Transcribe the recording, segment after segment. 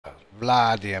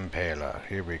Vlad the Impaler,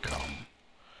 here we come.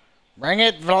 Bring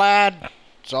it, Vlad!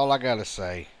 That's all I gotta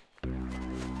say.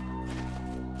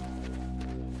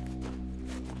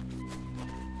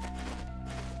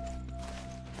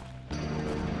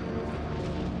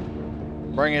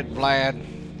 Bring it,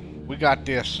 Vlad. We got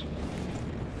this.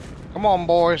 Come on,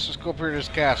 boys. Let's go up here to this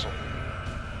castle.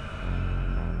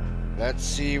 Let's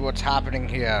see what's happening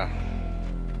here.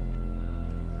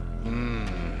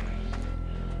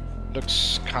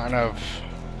 Looks kind of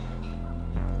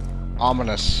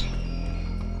ominous.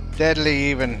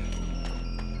 Deadly, even.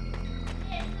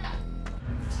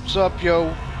 What's up,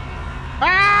 yo?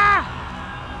 Ah!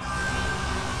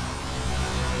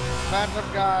 Batten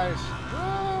up, guys.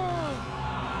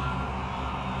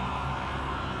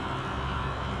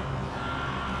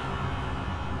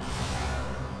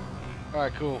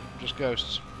 Alright, cool. Just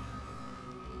ghosts.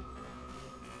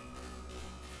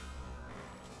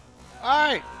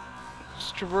 Alright!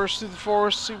 Let's traverse through the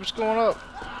forest, see what's going up.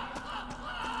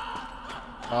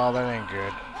 Oh, that ain't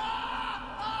good.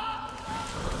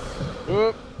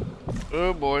 Oh,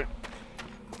 oh boy.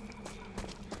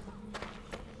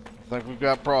 I think we've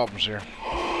got problems here.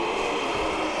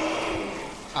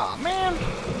 Aw, man!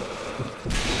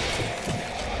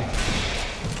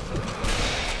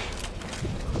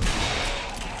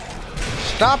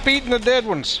 Stop eating the dead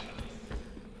ones.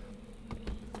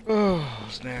 Oh,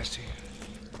 it's nasty.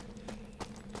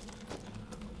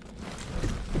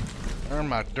 Earn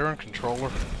my darn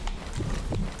controller.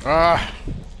 Ah.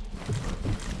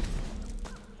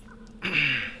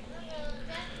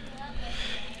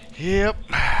 Yep,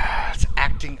 it's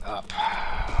acting up.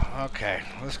 Okay,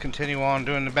 let's continue on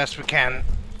doing the best we can.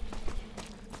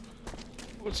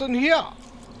 What's in here?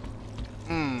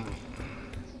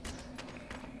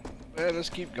 Let's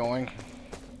keep going.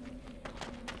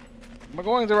 Am I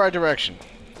going the right direction?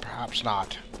 Perhaps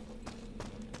not.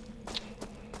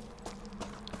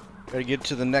 Gotta get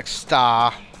to the next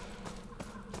star.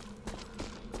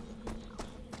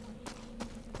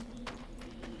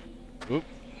 Oop.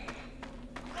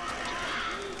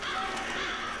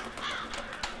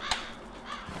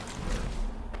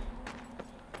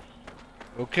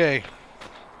 Okay.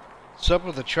 What's up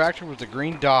with the tractor with the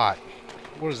green dot?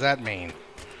 What does that mean?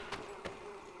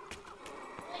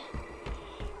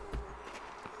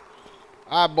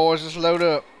 Alright, boys, let's load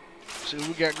up. See what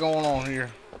we got going on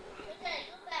here.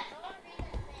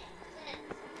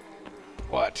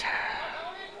 What?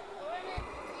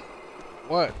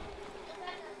 What?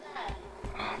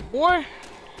 Boy,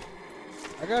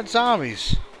 I got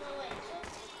zombies.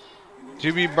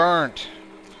 To be burnt.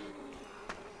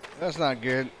 That's not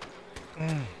good.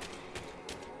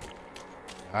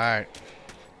 Alright.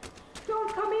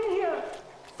 Don't come in here.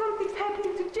 Something's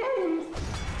happening to James.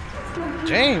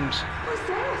 James?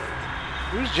 Possessed.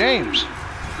 Who's James?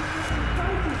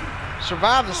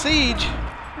 Survive the siege?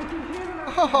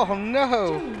 Oh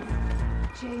no.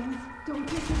 James,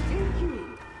 don't let him take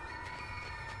you.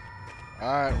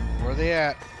 Alright, where they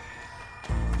at?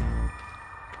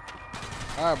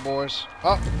 Alright, boys.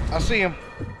 Oh, I see him.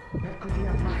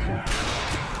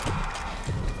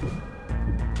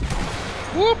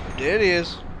 Whoop, there it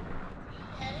is.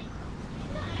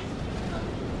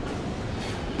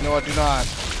 No, I do not.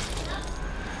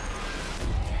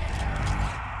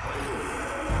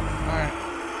 Alright.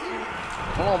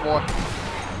 Come on, boy.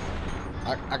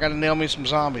 I gotta nail me some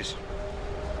zombies.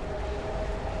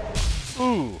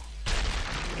 Ooh.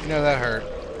 You know that hurt.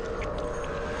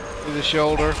 Through the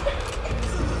shoulder.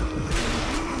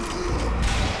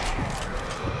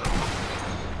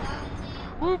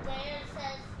 Whoop.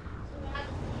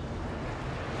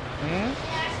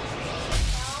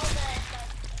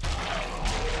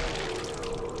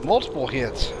 Multiple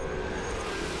hits.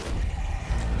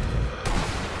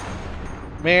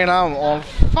 Man, I'm on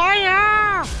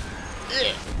fire!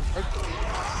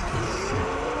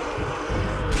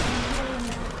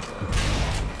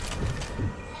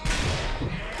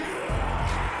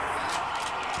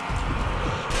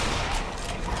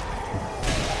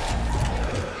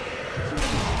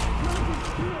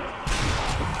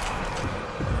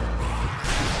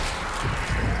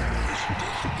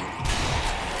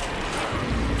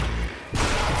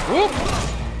 Whoop!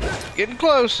 Getting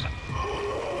close.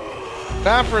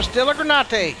 Time for a Stella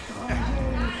Granate.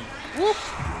 Whoop!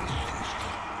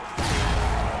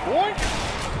 Boy!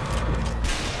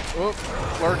 Whoop!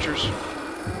 Lurchers.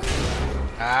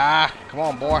 Ah! Come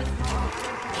on, boy.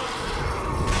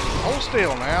 Hold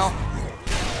still now.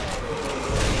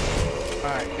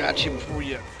 Alright, got you before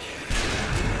you.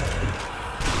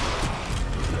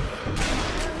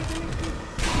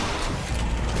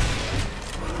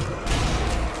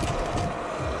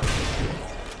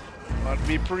 Ought to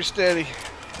be pretty steady.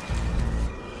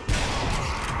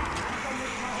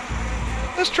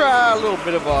 Let's try a little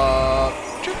bit of a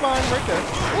trip line right there.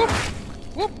 Whoop,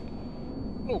 whoop.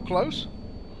 A little close.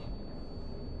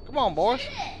 Come on, boys.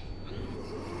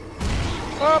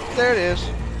 Up, there it is.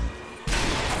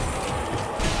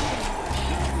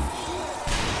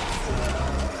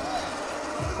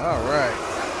 All right.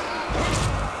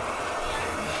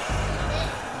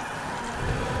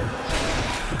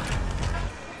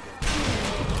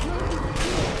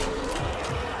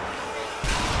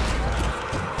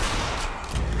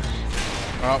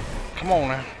 Oh, come on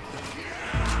now.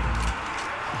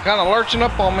 Kind of lurching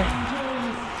up on me.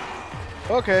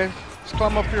 Okay, let's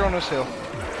climb up here on this hill.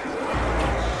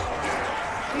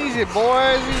 Easy,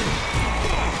 boys. Easy.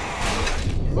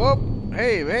 Oh,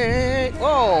 hey.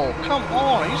 Whoa, come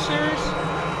on. Are you serious?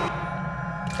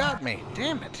 Got me.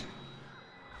 Damn it.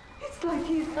 It's like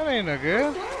he's... That ain't no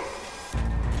good.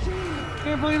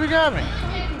 Can't believe he got me.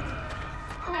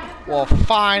 Well,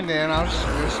 fine then. I'm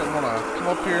gonna come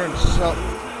up here and sell.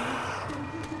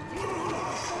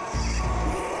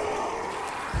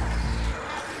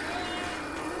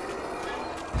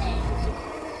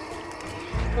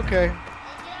 Okay.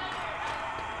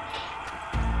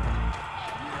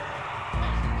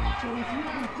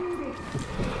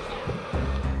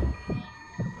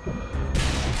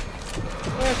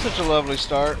 That's such a lovely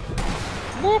start.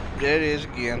 Whoop, there it is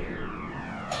again.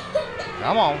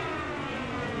 Come on.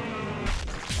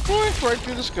 Boink right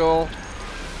through the skull.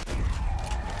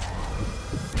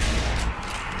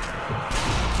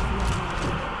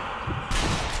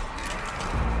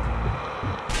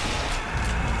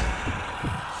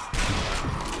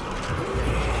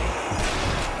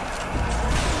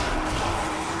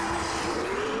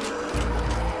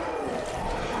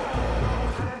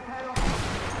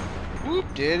 Whoop,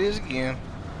 there it is again.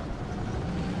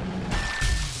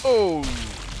 Oh,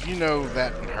 you know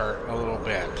that hurt a little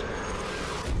bit.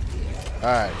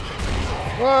 Alright.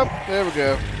 Whoop, there we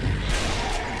go.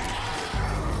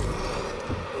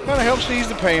 Kind of helps to ease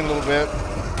the pain a little bit.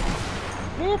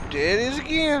 Whoop, there it is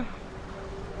again.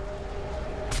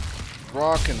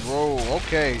 Rock and roll.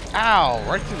 Okay. Ow,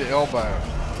 right through the elbow.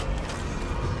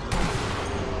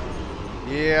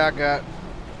 Yeah, I got...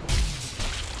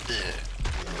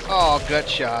 Oh, gut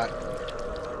shot.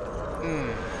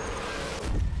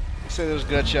 Say those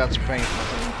gut shots are painful.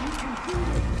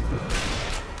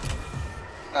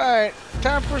 Alright,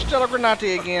 time for Stella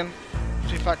Granate again.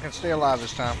 See if I can stay alive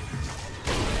this time.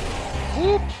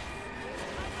 Whoop!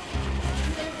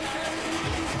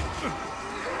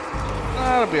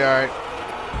 That'll be alright.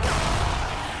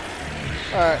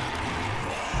 Alright.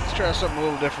 Let's try something a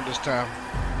little different this time.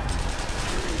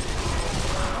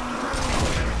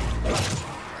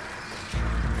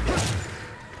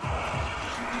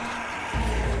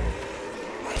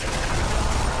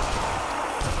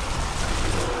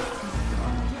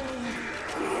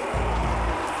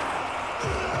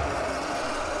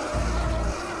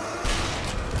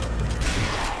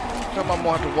 I'm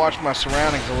gonna have to watch my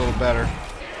surroundings a little better.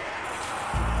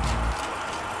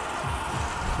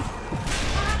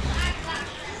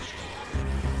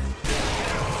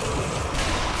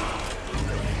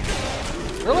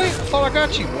 Really? I thought I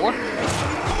got you, boy.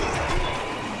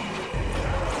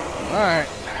 Alright.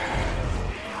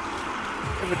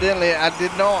 Evidently, I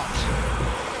did not.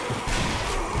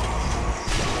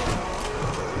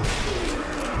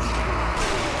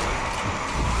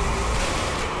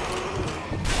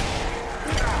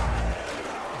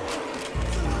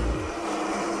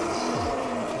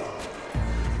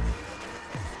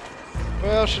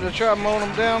 Well, should I try mowing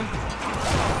them down?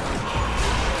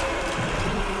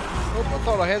 Oh, I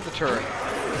thought I had the turret.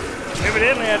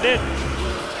 Evidently I did.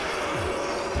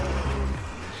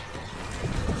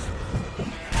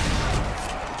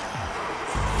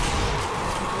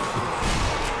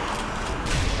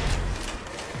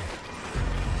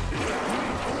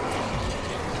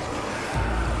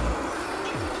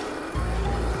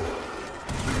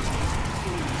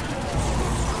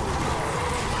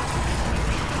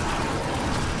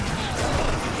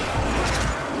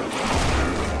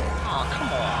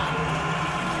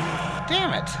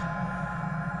 Damn it.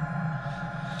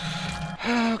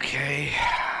 Okay.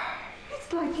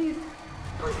 It's like he's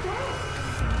possessed.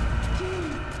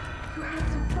 James, you have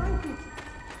to fight it.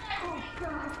 Oh,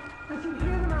 God. I can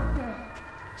hear them out there.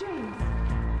 James,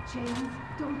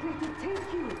 don't let it take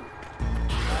you.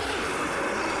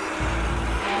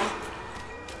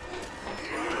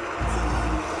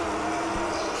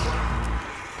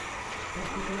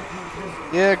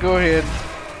 Yeah, go ahead.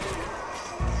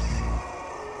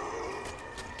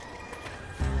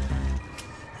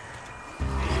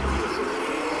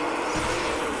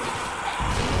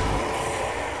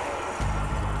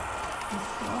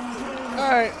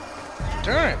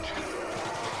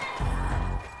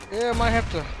 Yeah, I might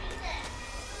have to.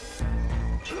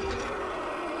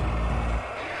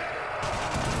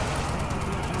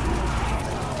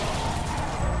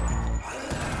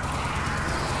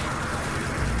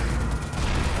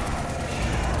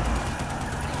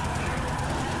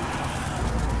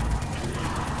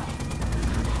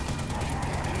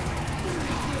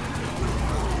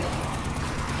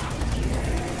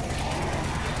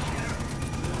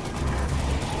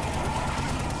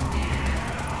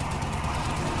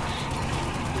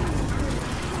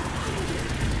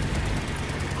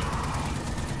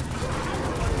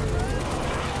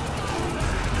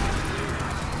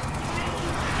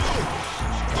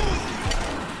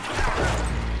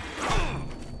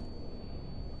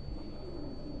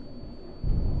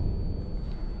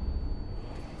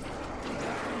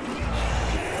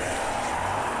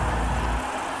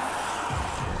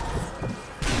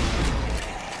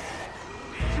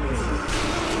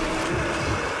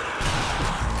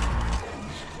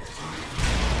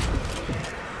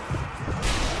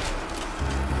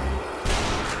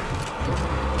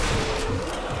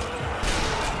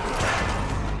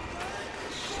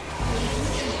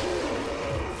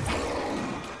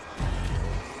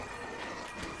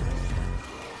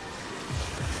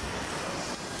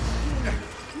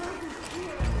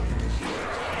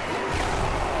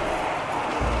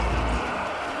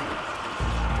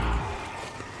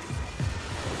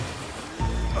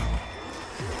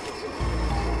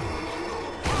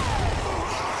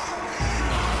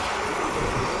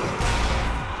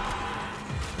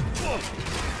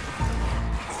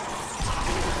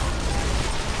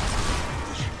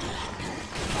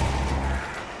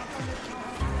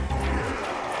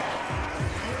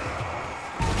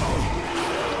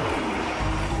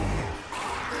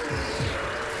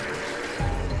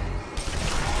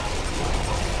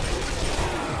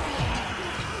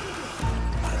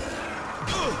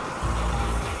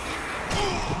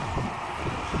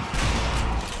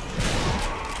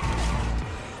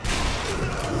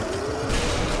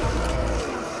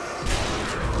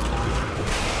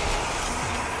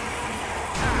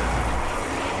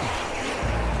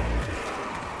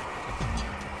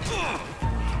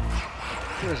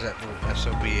 Where's that little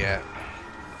SOB at?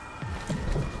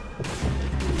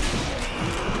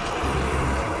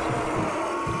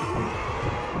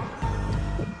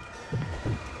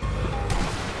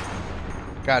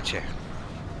 Gotcha.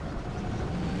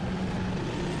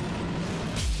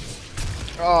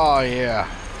 Oh yeah.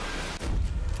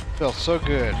 Feels so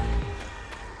good.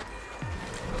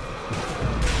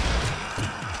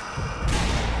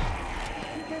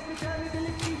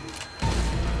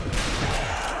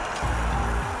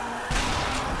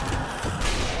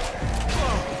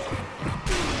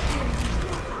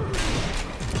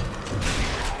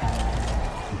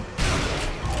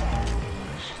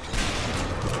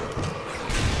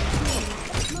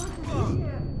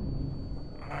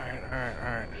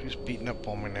 Alright. Who's beating up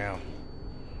on me now?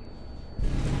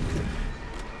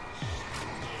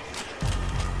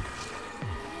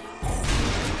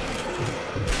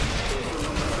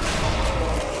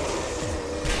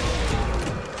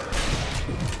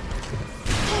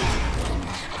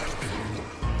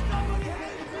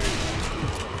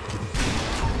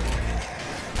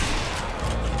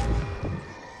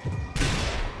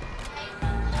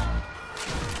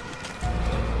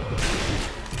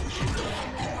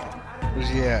 Where's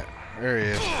he at? There he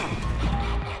is.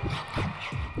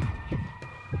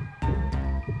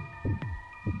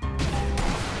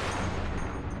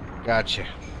 Gotcha.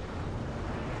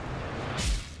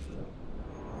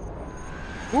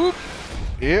 Whoop!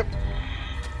 Yep.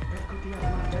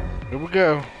 Here we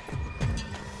go.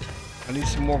 I need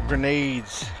some more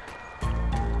grenades. I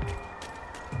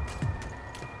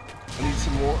need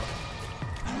some more.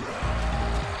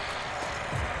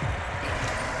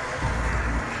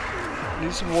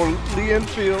 Need some more Lee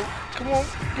Enfield. Come on,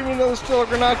 give me another Stella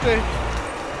Granate.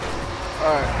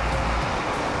 Alright.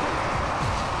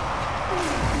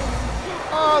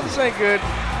 Oh, this ain't good.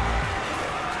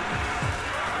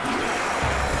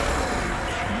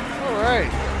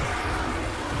 Alright.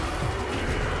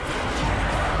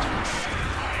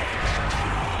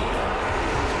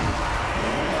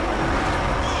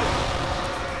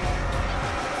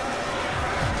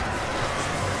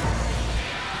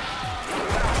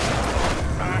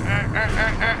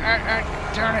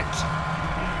 Darn it.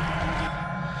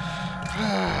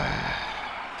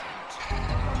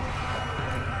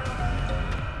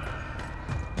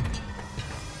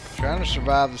 Trying to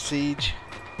survive the siege.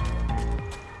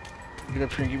 Get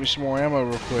up here and give me some more ammo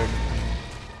real quick.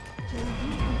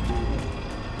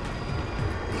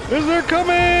 Is there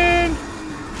coming?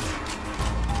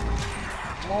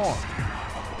 Come on.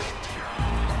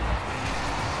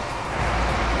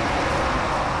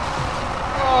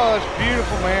 Oh, it's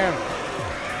beautiful, man.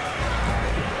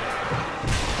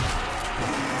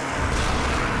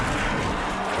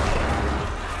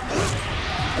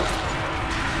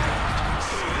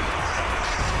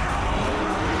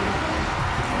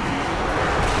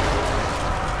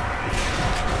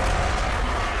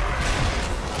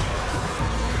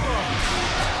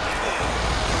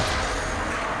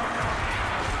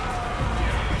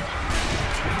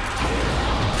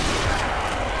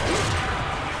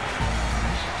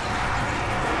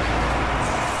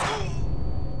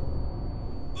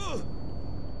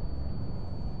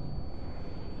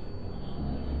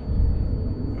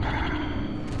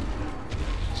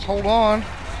 Hold on.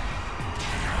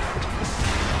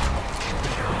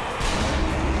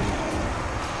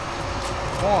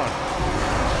 One.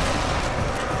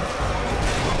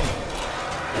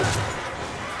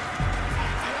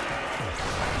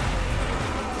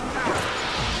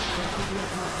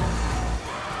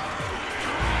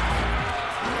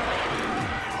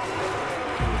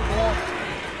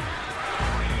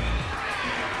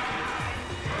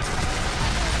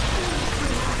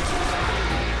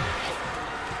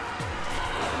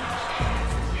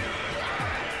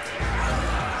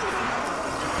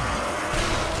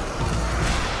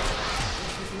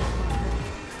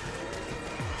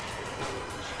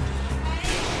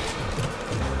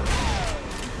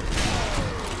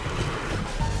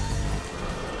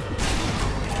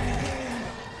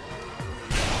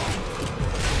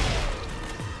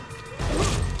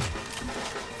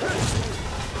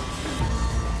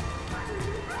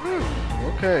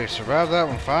 Okay, survived that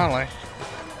one finally.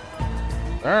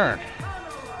 Darn.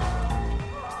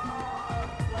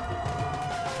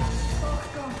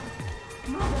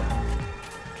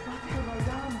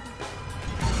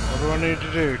 What do I need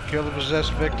to do? Kill the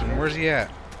possessed victim. Where's he at?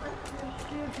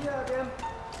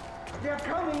 They're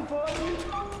coming for you.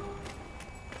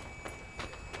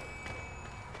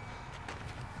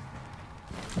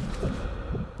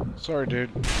 Sorry,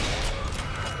 dude.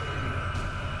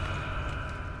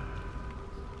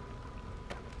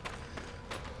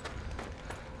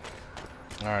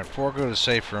 Alright, before I go to the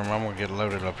safe room, I'm gonna get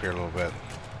loaded up here a little bit.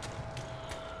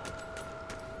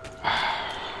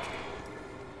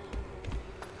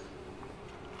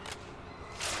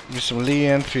 Give me some Lee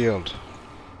Enfield.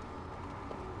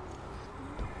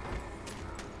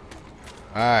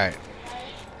 Alright.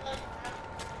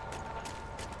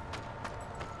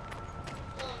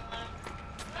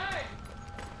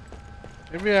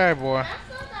 You'll be alright, boy.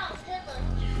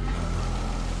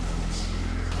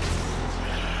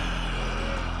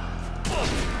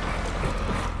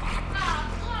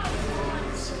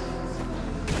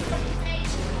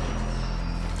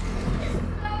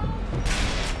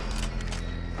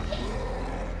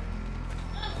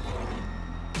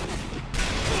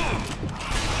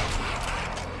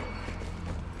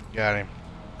 Got him.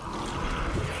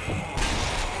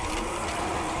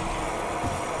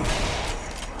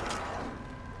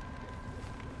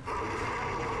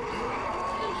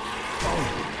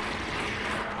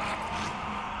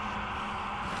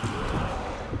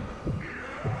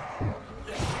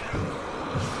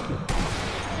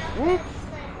 Whoop.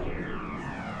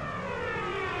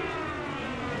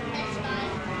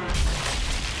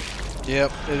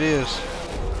 Yep, it is.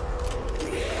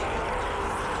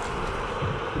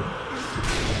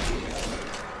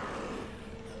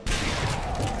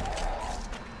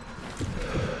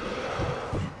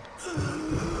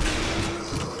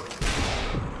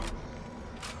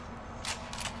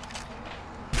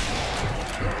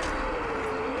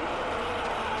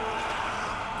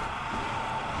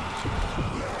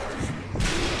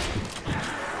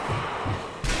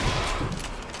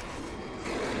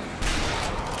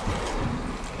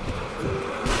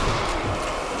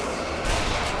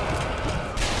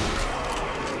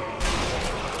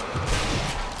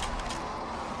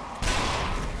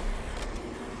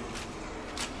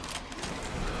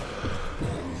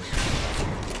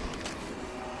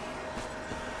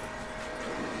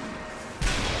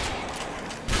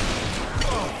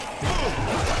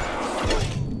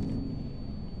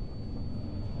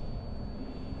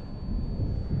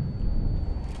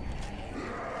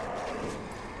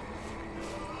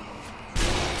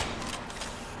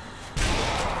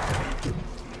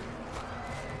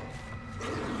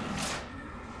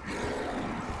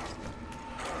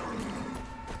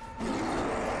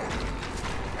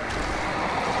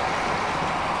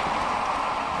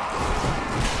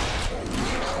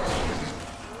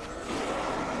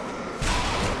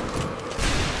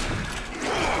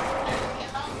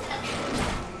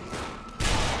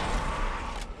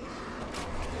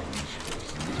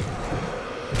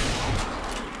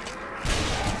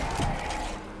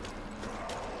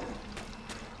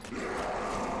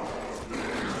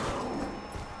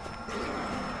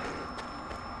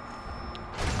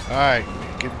 Alright,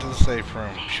 get into the safe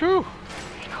room. Phew.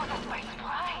 He caught us by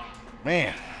surprise.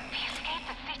 Man. We escaped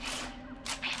the city.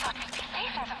 We thought we'd be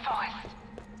safe in the forest.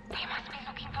 They must be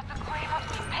looking for the grave of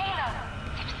the Impaler.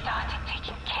 They've started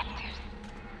taking captives.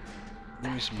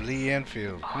 Give me some Lee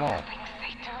Enfield. Come All on. the things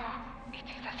they do, it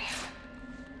is as if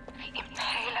the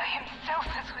Impaler himself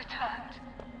has returned.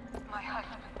 My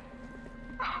husband.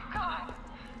 Oh God.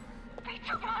 They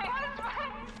took my husband.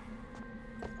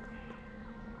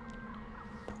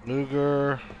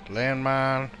 Luger,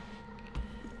 landmine.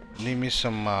 Need me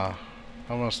some, I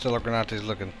don't know, Stella Granate's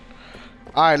looking.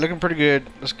 Alright, looking pretty good.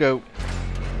 Let's go.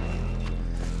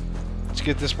 Let's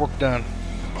get this work done.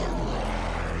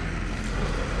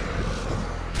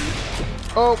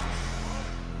 Oh!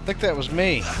 I think that was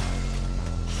me.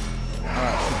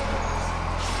 Alright.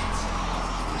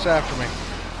 It's after me.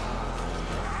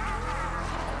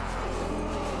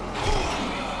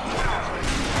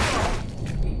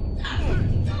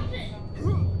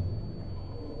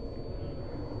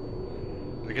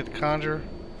 Did I get the conjure?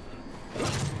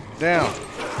 Down.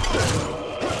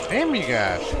 Damn you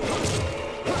guys.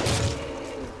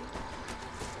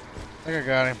 I think I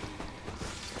got him.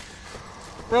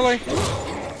 Really?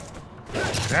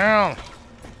 Down.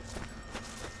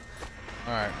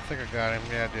 Alright, I think I got him.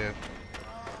 Yeah, I did.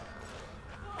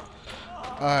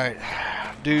 Alright.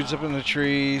 Dude's up in the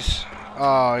trees.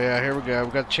 Oh, yeah, here we go.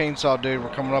 We got the chainsaw dude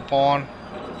we're coming up on.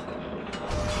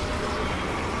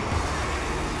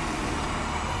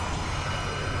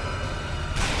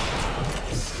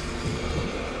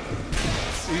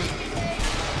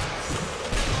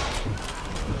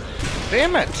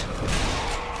 Damn it!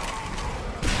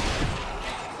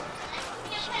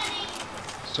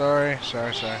 Sorry.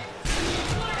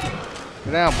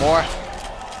 Get down, boy.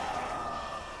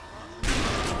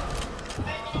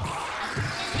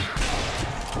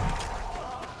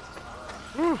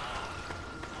 Whew.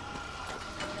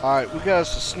 Alright, we got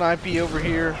us a snipey over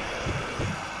here.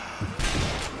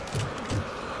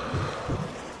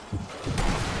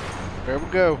 There we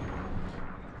go.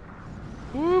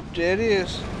 Whoop, there it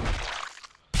is.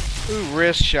 Ooh,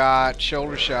 wrist shot,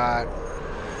 shoulder shot.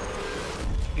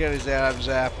 Got his Adam's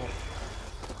apple.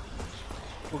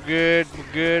 We're good,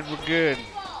 we're good, we're good.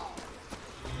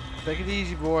 Take it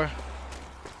easy, boy.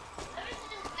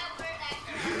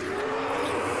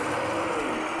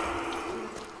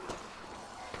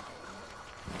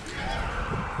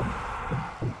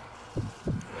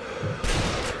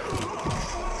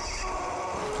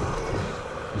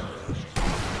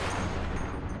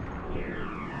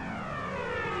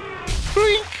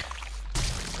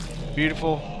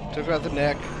 Beautiful. Took out the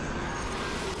neck.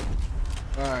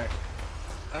 Alright.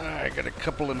 Alright, got a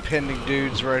couple impending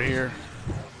dudes right here.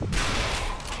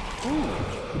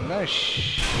 Ooh,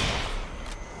 nice.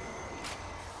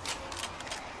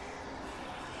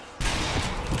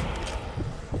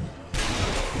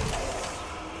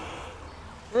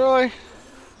 Really?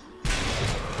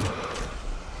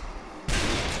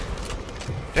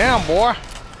 Down, boy.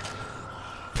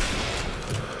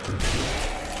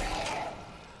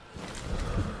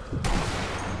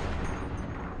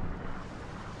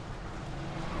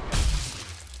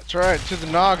 That's right, to the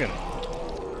noggin.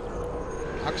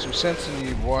 Knock some sense into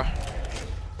you, boy.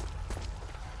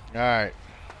 Alright.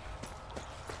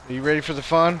 Are you ready for the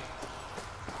fun?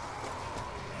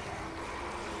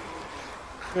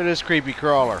 Look at this creepy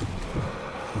crawler.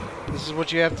 This is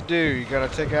what you have to do. You gotta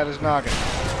take out his noggin.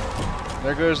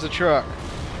 There goes the truck.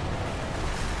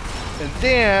 And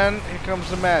then, here comes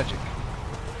the magic.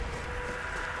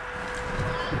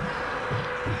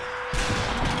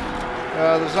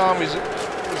 The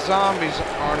zombies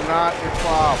are not your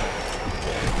problem.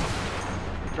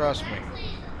 Trust me.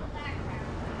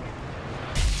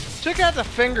 Took out the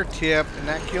fingertip and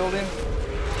that killed him.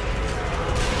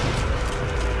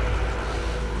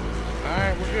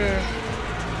 Alright, we're good.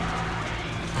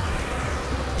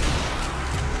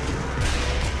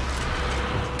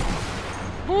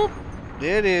 Boop.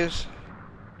 There it is.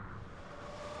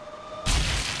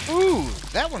 Ooh,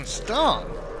 that one stung.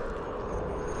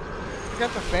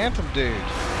 Got the phantom dude.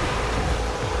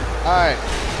 Alright.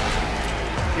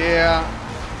 Yeah.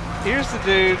 Here's the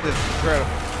dude that's incredible.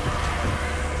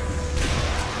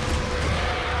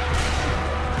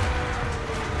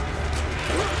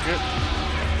 Good.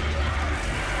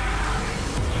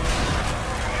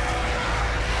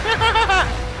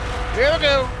 Here we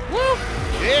go. Woo!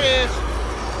 There it is.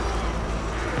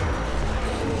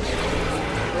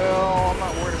 Well, I'm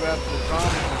not worried about the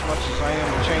zombies as much as I am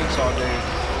the chainsaw dude.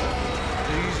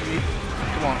 Easy.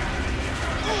 Come on.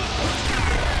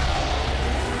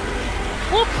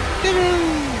 Whoop!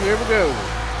 Here we go.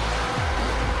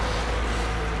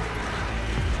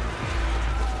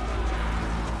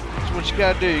 what you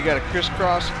gotta do. You gotta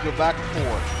crisscross and go back and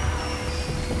forth.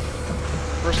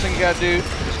 First thing you gotta do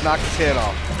is knock his head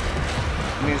off.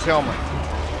 I mean his helmet.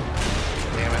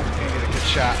 Damn it, can't get a good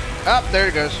shot. Up, there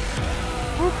it goes.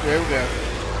 Whoop, there we go.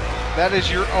 That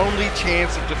is your only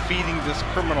chance of defeating this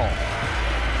criminal.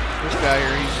 This guy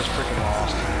here, he's just freaking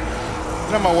lost.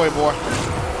 Get out of my way, boy.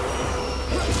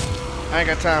 I ain't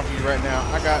got time for you right now.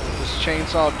 I got this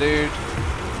chainsaw dude.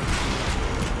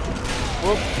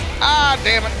 Whoop. Ah,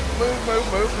 damn it. Move, move,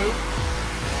 move, move.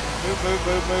 Move, move,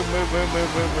 move, move, move, move,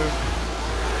 move, move, move.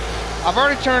 I've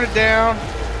already turned it down.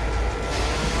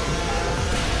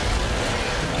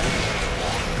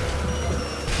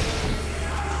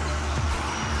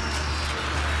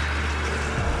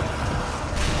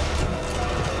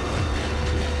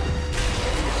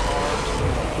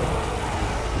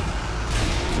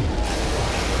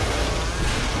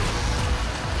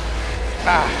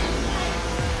 Ah.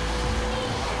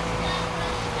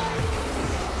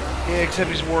 Yeah, except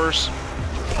he's worse.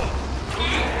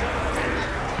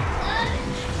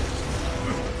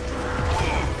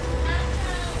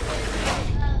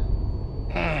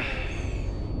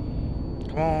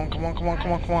 Come on, come on, come on,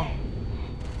 come on, come on.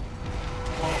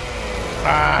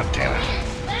 Ah, damn it.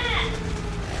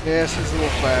 Yes, he's a little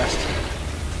fast.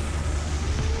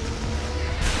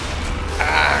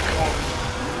 Ah, come on.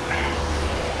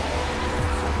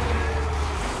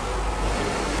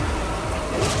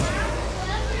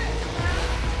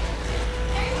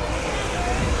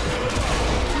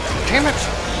 Damn it!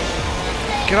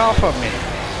 Get off of me!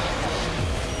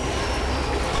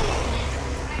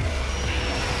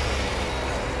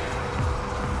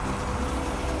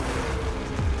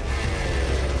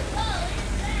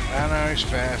 I know he's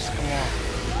fast. Come on.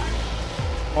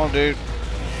 Come on, dude.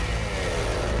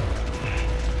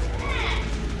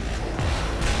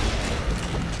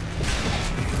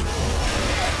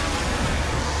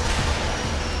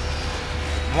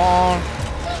 Come on.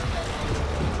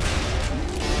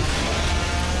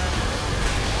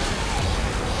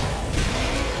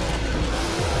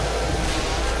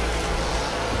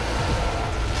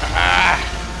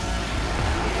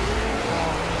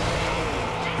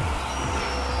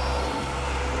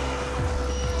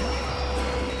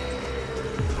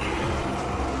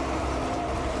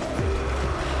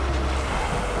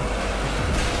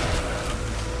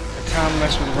 Time to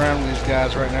mess with around with these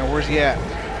guys right now. Where's he at?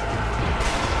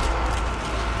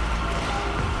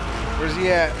 Where's he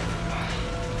at?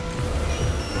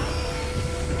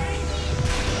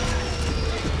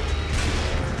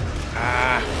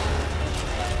 Ah.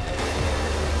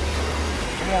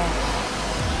 Come on.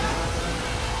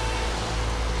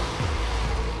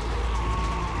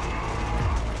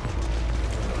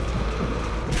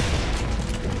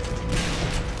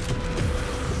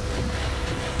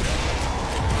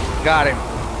 Got him.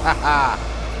 Haha.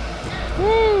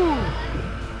 Woo!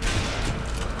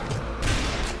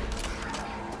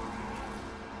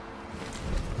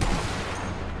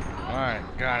 Alright,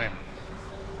 got him.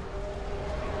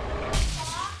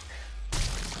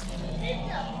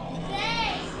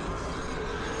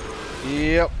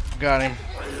 Yep, got him.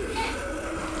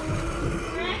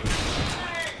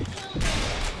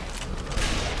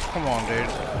 Come on, dude.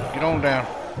 Get on down.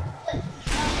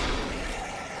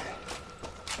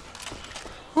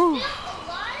 Whew.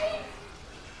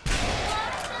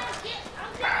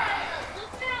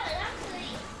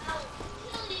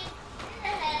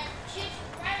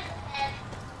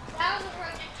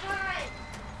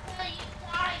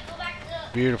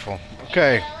 Beautiful.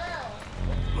 Okay.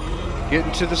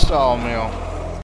 Getting to the sawmill.